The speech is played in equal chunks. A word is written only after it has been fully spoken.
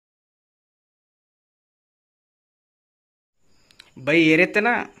By ಏರೇತನ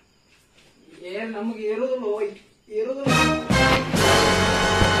ನಮಗೆ ಇರೋದಿಲ್ಲ.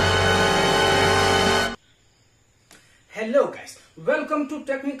 Hello guys, welcome to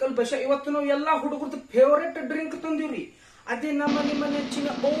technical ಭಾಷಾ. ಇವತ್ತು ನಾವು ಎಲ್ಲಾ ಹುಡುಗರದ ಫೇವರೇಟ್ ಡ್ರಿಂಕ್ ತಂದಿವ್ರಿ. ಅದೇ ನಿಮ್ಮ ನೆಚ್ಚಿನ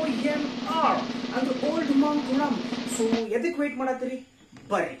OMR ಅಂದ್ರೆ ಓಲ್ಡ್ ಮಾಂಕ್ ರಮ್. ಸೊ ಎದಕ್ಕೆ ವೇಟ್ ಮಾಡತ್ತೀರಿ?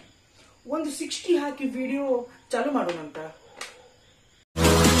 ಬರ್ರಿ ಒಂದು 60 ಹಾಕಿ ವಿಡಿಯೋ ಚಾಲು ಮಾಡೋಣಂತ.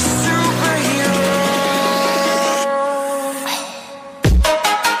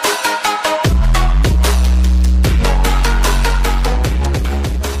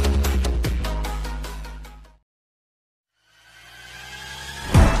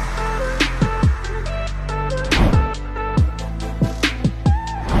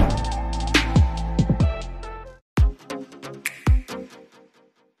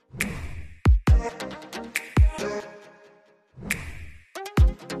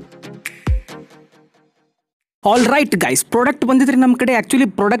 ಆಲ್ ರೈಟ್ ಗೈಸ್, ಪ್ರಾಡಕ್ಟ್ ಬಂದಿದ್ರಿ ನಮ್ಮ ಕಡೆ. Actually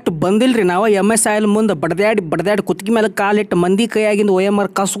product ಬಂದಿಲ್ರಿ. ನಾವು MSIL ಮುಂದೆ ಬಡ್ದಾಡಿ ಕುತ್ತಿಗೆ ಮೇಲೆ ಕಾಲಿಟ್ಟು ಮಂದಿ ಕೈಯಾಗಿಂದ OMR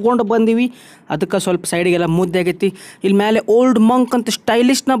ಕಸ್ಕೊಂಡು ಬಂದೀವಿ. ಅದಕ್ಕೆ ಸ್ವಲ್ಪ ಸೈಡಿಗೆಲ್ಲ ಮುದ್ದೆ ಆಗೈತಿ. ಇಲ್ಲಿ ಮೇಲೆ ಓಲ್ಡ್ ಮಂಕ್ ಅಂತ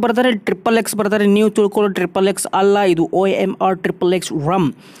ಸ್ಟೈಲಿಶ್ನ ಬರ್ತಾರೆ, XXX ಬರ್ತಾರೆ. ನೀವು ತಿಳ್ಕೊಳ್ಳೋ XXX ಅಲ್ಲ, ಇದು OMR XXX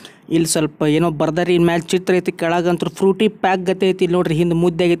ರಮ್. ಇಲ್ಲಿ ಸ್ವಲ್ಪ ಏನೋ ಬರ್ದಾರಿ. ಇಲ್ಲಿ ಮೇಲೆ ಚಿತ್ರ ಐತಿ, ಕೆಳಗಂತೂ ಫ್ರೂಟಿ ಪ್ಯಾಕ್ ಗತೆ ಐತಿ. ಇಲ್ಲಿ ನೋಡ್ರಿ, ಹಿಂದೆ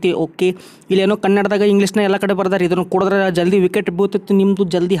ಮುದ್ದೆ ಆಗೈತಿ. ಓಕೆ, ಇಲ್ಲೇನೋ ಕನ್ನಡದಾಗ ಇಂಗ್ಲೀಷ್ನ ಎಲ್ಲ ಕಡೆ ಬರ್ದಾರೆ. ಇದನ್ನು ಕುಡಿದ್ರೆ ಜಲ್ದಿ ವಿಕೆಟ್ ಬೀಳ್ತೈತಿ, ನಿಮ್ಮದು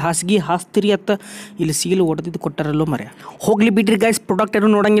ಜಲ್ದಿ ಹಾಸಿಗೆ ಹಾಸ್ತಿರಿ ಅತ್ತ. ಇಲ್ಲಿ ಸೀಲು ಹೊಡೆದಿದ್ದು ಕೊಟ್ಟಾರಲ್ಲೋ ಮರೆ. ಹೋಗ್ಲಿ ಬಿಡ್ರಿ ಗೈಸ್, ಪ್ರಾಡಕ್ಟ್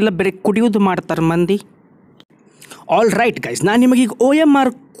ಏನೋ ನೋಡಂಗಿಲ್ಲ, ಬೇರೆ ಕುಡಿಯೋದು ಮಾಡ್ತಾರೆ ಮಂದಿ. ಆಲ್ ರೈಟ್ ಗೈಸ್, ನಾನು ನಿಮಗೆ ಈಗ OMR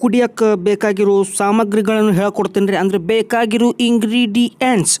ಕುಡಿಯೋಕ್ಕೆ ಬೇಕಾಗಿರೋ ಸಾಮಗ್ರಿಗಳನ್ನು ಹೇಳ್ಕೊಡ್ತೀನಿ ರೀ. ಅಂದರೆ ಬೇಕಾಗಿರೋ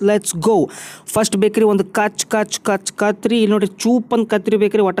ಇಂಗ್ರೀಡಿಯೆಂಟ್ಸ್. Let's go. ಫಸ್ಟ್ ಬೇಕ್ರಿ ಒಂದು ಕತ್ರಿ. ಇಲ್ಲಿ ನೋಡಿರಿ, ಚೂಪ್ ಒಂದು ಕತ್ರಿ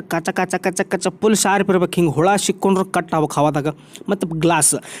ಬೇಕ್ರಿ. ಒಟ್ಟು ಕಚ್ಚ ಫುಲ್ ಶಾರ್ಪ್ ಇರ್ಬೇಕು. ಹಿಂಗೆ ಹುಳ ಸಿಕ್ಕೊಂಡ್ರೆ ಕಟ್ ಆಗ್ಬೇಕು ಹವಾದಾಗ. ಮತ್ತು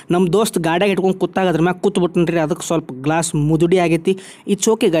ಗ್ಲಾಸ್. ನಮ್ಮ ದೋಸ್ತ್ ಗಾಡಿಯಾಗ ಇಟ್ಕೊಂಡು ಕೂತಾಗ ಅದ್ರ ಮ್ಯಾಗ ಕೂತ್ಬಿಟ್ರಿ. ಅದಕ್ಕೆ ಸ್ವಲ್ಪ ಗ್ಲಾಸ್ ಮುದುಡಿ ಆಗೈತಿ. ಇಟ್ಸ್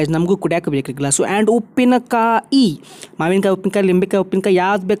ಓಕೆ ಗೈಸ್, ನಮಗೂ ಕುಡಿಯೋಕೆ ಬೇಕ್ರಿ ಗ್ಲಾಸು. ಆ್ಯಂಡ್ ಉಪ್ಪಿನಕಾಯಿ, ಮಾವಿನಕಾಯಿ ಉಪ್ಪಿನಕಾಯಿ, ಲಿಂಬೆಕಾಯಿ ಉಪ್ಪಿನಕಾಯಿ,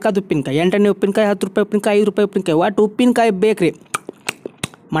 ಯಾವ್ದು ಬೇಕಾದ ಉಪ್ಪಿನಕಾಯಿ. 8 ಉಪ್ಪಿನಕಾಯಿ, 10 ರೂಪಾಯಿ ಉಪ್ಪಿನಕಾಯಿ, 5 ರೂಪಾಯಿ ಉಪ್ಪಿನಕಾಯಿ. ಒಟ್ಟು ಉಪ್ಪಿನಕಾಯಿ ಬೇಕ್ರಿ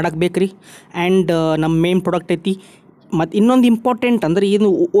ಮಾಡಕ್ಕೆ ಬೇಕ್ರಿ. ಆ್ಯಂಡ್ ನಮ್ಮ ಮೇನ್ ಪ್ರಾಡಕ್ಟ್ ಐತಿ. ಮತ್ತು ಇನ್ನೊಂದು ಇಂಪಾರ್ಟೆಂಟ್ ಅಂದರೆ ಏನು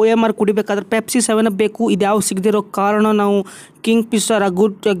OMR ಕುಡಿಬೇಕಾದ್ರೆ ಪೆಪ್ಸಿ 7 ಬೇಕು. ಇದು ಯಾವ ಸಿಗದಿರೋ ಕಾರಣ ನಾವು king ಪಿಸರ್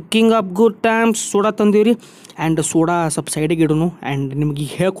king of good times soda ತಂದೀವಿ. And soda ಸ್ವಲ್ಪ ಸೈಡಿಗೆ ಇಡೋನು. ಆ್ಯಂಡ್ ನಿಮಗೆ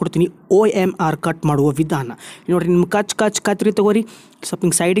ಹೇಳ್ಕೊಡ್ತೀನಿ OMR ಕಟ್ ಮಾಡುವ ವಿಧಾನ. ನೋಡಿರಿ, ನಿಮ್ಗೆ ಕತ್ರಿ ತೊಗೋರಿ, ಸ್ವಲ್ಪ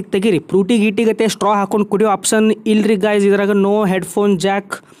ಹಿಂಗೆ ಸೈಡಿಗೆ ತೆಗೀರಿ. ಫ್ರೂಟಿ ಗೀಟಿಗತ್ತೆ ಸ್ಟ್ರಾ ಹಾಕೊಂಡು ಕುಡಿಯೋ ಆಪ್ಷನ್ ಇಲ್ರಿ ಗಾಯ್ಸ್. ಇದ್ರಾಗ ನೋ ಹೆಡ್ಫೋನ್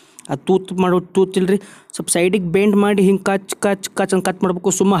ಜಾಕ್. ಅದು ತೂತ್ ಇಲ್ರಿ. ಸ್ವಲ್ಪ ಸೈಡಿಗೆ ಬೆಂಡ್ ಮಾಡಿ ಹಿಂಗೆ ಕಚ್ ಅಂತ ಕಟ್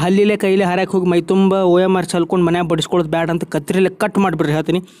ಮಾಡಬೇಕು. ಸುಮ್ಮ ಹಲ್ಲಿಲೆ ಕೈಲೇ ಹರಕ್ಕೆ ಹೋಗಿ ಮೈ ತುಂಬ OMR ಚಲ್ಕೊಂಡು ಮನ್ಯಾಗ ಬಡಿಸ್ಕೊಳ್ಳೋದು ಬ್ಯಾಡ ಅಂತ ಕತ್ರಿಲೆ ಕಟ್ ಮಾಡಿಬಿಡ್ರಿ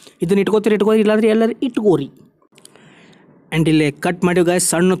ಹೇಳ್ತೀನಿ. ಇದನ್ನು ಇಟ್ಕೋರಿ ಇಲ್ಲಾಂದ್ರೆ ಎಲ್ಲರೂ ಇಟ್ಕೋರಿ. ಆ್ಯಂಡ್ ಇಲ್ಲೇ ಕಟ್ ಮಾಡಿವಿ ಗಾಯ್ಸ್.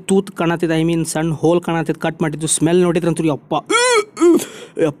 ಸಣ್ಣ ತೂತ್ ಕಾಣತ್ತಿದ್ದು, ಸಣ್ಣ ಹೋಲ್ ಕಾಣತ್ತಿದ್ದು ಕಟ್ ಮಾಡಿದ್ದು. ಸ್ಮೆಲ್ ನೋಡಿದ್ರಂತೂ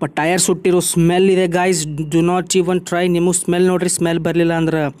ಯಪ್ಪ ಟಯರ್ ಸುಟ್ಟಿರೋ ಸ್ಮೆಲ್ ಇದೆ guys. Do not even try. ನಿಮಗೆ ಸ್ಮೆಲ್ ನೋಡಿರಿ, ಸ್ಮೆಲ್ ಬರಲಿಲ್ಲ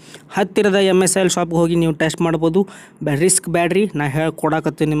ಅಂದ್ರೆ ಹತ್ತಿರದ MSIL ಶಾಪ್ಗೆ ಹೋಗಿ ನೀವು ಟೆಸ್ಟ್ ಮಾಡ್ಬೋದು. ರಿಸ್ಕ್ ಬ್ಯಾಡ್ರಿ, ನಾ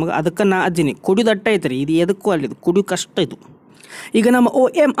ಕೊಡಾಕತ್ತೀನಿ ನಿಮಗೆ. ಅದಕ್ಕೆ ನಾ ಅದ್ದೀನಿ. ಕುಡಿಯೋದು ಅಟ್ಟ ಐತ್ರಿ, ಇದು ಎದಕ್ಕೂ ಅಲ್ಲಿದು ಕುಡಿಯೋ ಕಷ್ಟ ಇದು. ಈಗ ನಮ್ಮ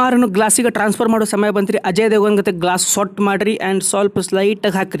OMR ಅನ್ನು ಗ್ಲಾಸಿಗೆ ಟ್ರಾನ್ಸ್ಫರ್ ಮಾಡೋ ಸಮಯ ಬಂತ್ರಿ. ಅಜಯ್ ದೇವಗನ್ ಗತೆ ಗ್ಲಾಸ್ ಸೊಟ್ ಮಾಡಿರಿ ಆ್ಯಂಡ್ ಸ್ವಲ್ಪ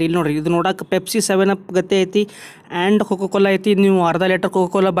ಸ್ಲೈಟಾಗಿ ಹಾಕಿರಿ. ಇಲ್ಲಿ ನೋಡಿರಿ, ಇದು ನೋಡೋಕೆ ಪೆಪ್ಸಿ 7 ಅಪ್ ಗತೆ ಐತಿ. ಆ್ಯಂಡ್ ಕೋಕೋಕೋಲಾ ಐತಿ. ನೀವು ಅರ್ಧ ಲೀಟರ್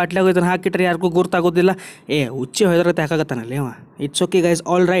ಕೋಕೋಕೋಲಾ ಬಾಟ್ಲಾಗ ಇದನ್ನು ಹಾಕಿಟ್ರಿ, ಯಾರಿಗೂ ಗುರ್ತಾಗೋದಿಲ್ಲ. ಹುಚ್ಚಿ ಹೊಯ್ದ್ರತೆ ಹಾಕಾಗತ್ತಾನಲ್ಲಿ ಅವ. It's okay guys,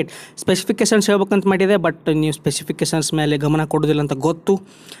 all right. Specifications ಹೇಳ್ಬೇಕಂತ ಮಾಡಿದೆ, ಬಟ್ ನೀವು ಸ್ಪೆಸಿಫಿಕೇಶನ್ಸ್ ಮೇಲೆ ಗಮನ ಕೊಡೋದಿಲ್ಲ ಅಂತ ಗೊತ್ತು.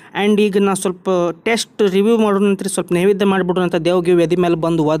 ಆ್ಯಂಡ್ ಈಗ ನಾ ಸ್ವಲ್ಪ ಟೆಸ್ಟ್ ರಿವ್ಯೂ ಮಾಡೋಣಂತ್ರಿ. ಸ್ವಲ್ಪ ನೈವೇದ್ಯ ಮಾಡಿಬಿಡೋಣ ಅಂತ. ದೇವ್ಗೆ ಎದಿ ಮೇಲೆ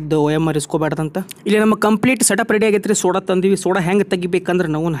ಬಂದು OMR ಇಸ್ಕೋಬೇಡ್ದಂತ. ಇಲ್ಲಿ ನಮ್ಮ ಕಂಪ್ಲೀಟ್ ಸೆಟಪ್ ರೆಡಿ ಆಗೈತೆ ರೀ. ಸೋಡಾ ತಂದೀವಿ. ಸೋಡಾ ಹೆಂಗೆ ತೆಗಿಬೇಕಂದ್ರೆ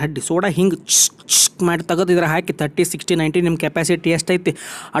ನಾವು ಹಡ್ಡಿ ಸೋಡಾ ಹಿಂಗೆ ಮಾಡಿ ತೆಗೆದು ಇದ್ರ ಹಾಕಿ 30, 60, 90 ನಿಮ್ಮ ಕೆಪಾಸಿಟಿ ಎಷ್ಟೈತಿ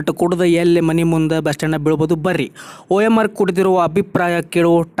ಅಷ್ಟು ಕುಡ್ದು ಎಲ್ಲಿ ಮನೆ ಮುಂದೆ ಬಸ್ ಸ್ಟ್ಯಾಂಡ್ ಬೀಳ್ಬೋದು. ಬರ್ರಿ, OMR ಕುಡಿದಿರೋ ಅಭಿಪ್ರಾಯ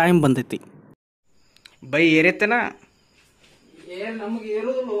ಕೇಳೋ ಟೈಮ್ ಬಂದೈತಿ. ಬೈ ಏರೇತನ ನಮಗೆ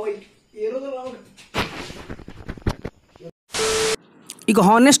ಇರೋದಿಲ್ಲ. ಈಗ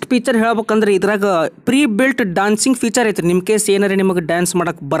ಹಾನೆಸ್ಟ್ ಫೀಚರ್ ಹೇಳ್ಬೇಕಂದ್ರೆ ಇದ್ರಾಗ ಪ್ರೀ ಬಿಲ್ಟ್ ಡ್ಯಾನ್ಸಿಂಗ್ ಫೀಚರ್ ಐತ್ರಿ. ನಿಮ್ಮ ಕೇಸ್ ಏನಾರ ನಿಮಗೆ ಡ್ಯಾನ್ಸ್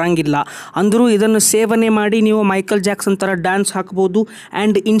ಮಾಡೋಕ್ಕೆ ಬರಂಗಿಲ್ಲ ಅಂದರೂ ಇದನ್ನು ಸೇವನೆ ಮಾಡಿ ನೀವು ಮೈಕಲ್ ಜಾಕ್ಸನ್ ಥರ ಡ್ಯಾನ್ಸ್ ಹಾಕ್ಬೋದು.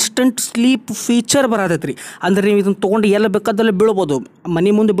 ಆ್ಯಂಡ್ ಇನ್ಸ್ಟಂಟ್ ಸ್ಲೀಪ್ ಫೀಚರ್ ಬರತೈತ್ರಿ. ಅಂದರೆ ನೀವು ಇದನ್ನು ತೊಗೊಂಡು ಎಲ್ಲ ಬೇಕಾದಲ್ಲಿ ಬೀಳ್ಬೋದು.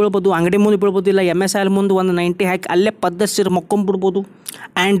 ಮನೆ ಮುಂದೆ ಬೀಳ್ಬೋದು, ಅಂಗಡಿ ಮುಂದೆ ಬೀಳ್ಬೋದು, ಇಲ್ಲ MSIL ಮುಂದೆ ಒಂದು 90 ಹಾಕಿ ಅಲ್ಲೇ ಪದ್ದಸಿರು ಮಕ್ಕೊಂಬಿಡ್ಬೋದು.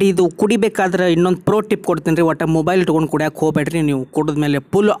 ಆ್ಯಂಡ್ ಇದು ಕುಡಿಬೇಕಾದ್ರೆ ಇನ್ನೊಂದು ಪ್ರೋ ಟಿಪ್ ಕೊಡ್ತೀನಿ ರೀ. ಒಟ್ಟು ಮೊಬೈಲ್ ಇಟ್ಕೊಂಡು ಕುಡಿಯೋಕೆ ಹೋಗ್ಬೇಡ್ರಿ. ನೀವು ಕುಡಿದ್ಮೇಲೆ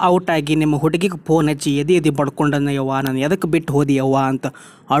ಫುಲ್ ಔಟ್ ಆಗಿ ನಿಮ್ಮ ಹುಡುಗಿಗೆ ಫೋನ್ ಹಚ್ಚಿ ಎದಿ ಬಡ್ಕೊಂಡನ್ನ ಯವ್ವ ನಾನು ಎದಕ್ಕೆ ಬಿಟ್ಟು ಹೋದಿ ಯವ್ವ ಅಂತ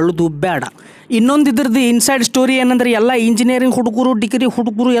ಅಳುದು ಬೇಡ. ಇನ್ನೊಂದು ಇದ್ರದ್ದು ಇನ್ಸೈಡ್ ಸ್ಟೋರಿ ಏನಂದ್ರೆ, ಎಲ್ಲ ಇಂಜಿನಿಯರಿಂಗ್ ಹುಡುಗರು, ಡಿಗ್ರಿ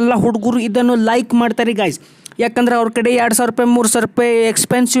ಹುಡುಗರು, ಎಲ್ಲ ಹುಡುಗರು ಇದನ್ನು ಲೈಕ್ ಮಾಡ್ತಾರೆ ಗಾಯ್ಸ್. ಯಾಕಂದ್ರೆ ಅವ್ರ ಕಡೆ 2,000 ರೂಪಾಯಿ 3,000 ರೂಪಾಯಿ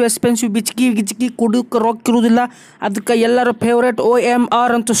ಎಕ್ಸ್ಪೆನ್ಸಿವ್ ಗಿಚ್ಕಿ ಕುಡಿಯೋಕೆ ರೊಕ್ಕ ಇರೋದಿಲ್ಲ. ಅದಕ್ಕೆ ಎಲ್ಲರ ಫೇವ್ರೇಟ್ OMR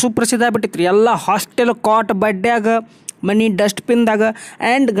ಅಂತೂ ಸುಪ್ರಸಿದ್ಧ ಆಗ್ಬಿಟ್ಟಿತ್ರಿ. ಎಲ್ಲ hostel cot ಬಡ್ಡ್ಯಾಗ, money ಡಸ್ಟ್ಬಿನ್ದಾಗ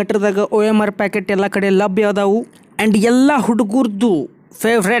and ಗಟ್ರದಾಗ OMR packet ಎಲ್ಲ ಕಡೆ ಲಭ್ಯ ಅದಾವು. ಆ್ಯಂಡ್ ಎಲ್ಲ ಹುಡುಗರದು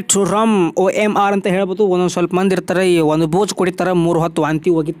ಫೇವ್ರೆಟ್ ರಮ್ OMR ಅಂತ ಹೇಳ್ಬೋದು. ಒಂದೊಂದು ಸ್ವಲ್ಪ ಮಂದಿ ಇರ್ತಾರೆ, ಈ ಒಂದು ಬೋಚ್ ಕುಡಿತಾರೆ, 3 ಹೊತ್ತು ವಾಂತಿ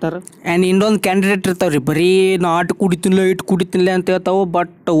ಹೋಗಿತ್ತಾರೆ. ಆ್ಯಂಡ್ ಇನ್ನೊಂದು ಕ್ಯಾಂಡಿಡೇಟ್ ಇರ್ತಾವೆ ರೀ, ಬರೀ ನಾಟ್ ಕುಡಿತಿನ್ಲ ಇಟ್ಟು ಕುಡಿತಿನ್ಲೆ ಅಂತ ಹೇಳ್ತಾವೆ.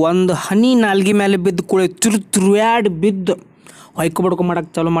 ಬಟ್ ಒಂದು ಹನಿ ನಾಲ್ಗೆ ಮೇಲೆ ಬಿದ್ದು ಕುಳಿ ತುರ್ಯಾಡಿ ಬಿದ್ದು ಹೊಯ್ಕೊ ಬಡ್ಕೊ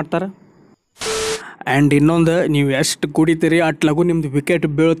ಮಾಡಕ್ಕೆ ಚಾಲೂ ಮಾಡ್ತಾರೆ. ಆ್ಯಂಡ್ ಇನ್ನೊಂದು, ನೀವು ಎಷ್ಟು ಕುಡಿತೀರಿ ಅಟ್ಲಾಗೂ ನಿಮ್ದು wicket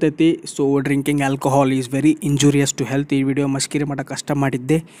ಬೀಳ್ತೈತಿ. So drinking alcohol is very injurious to health. ಈ ವಿಡಿಯೋ ಮಸ್ಕಿರಿ ಮಾಡೋಕೆ ಕಷ್ಟ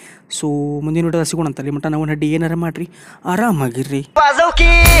ಮಾಡಿದ್ದೆ. ಸೊ ಮುಂದಿನ ವಿಡಿಯೋ ಸಿಗೋಣಂತಲ್ಲಿ ಮಟ್ಟ ನಾವು ನಡ್ಡಿ ಏನಾರ ಮಾಡಿರಿ, ಆರಾಮಾಗಿರ್ರಿ.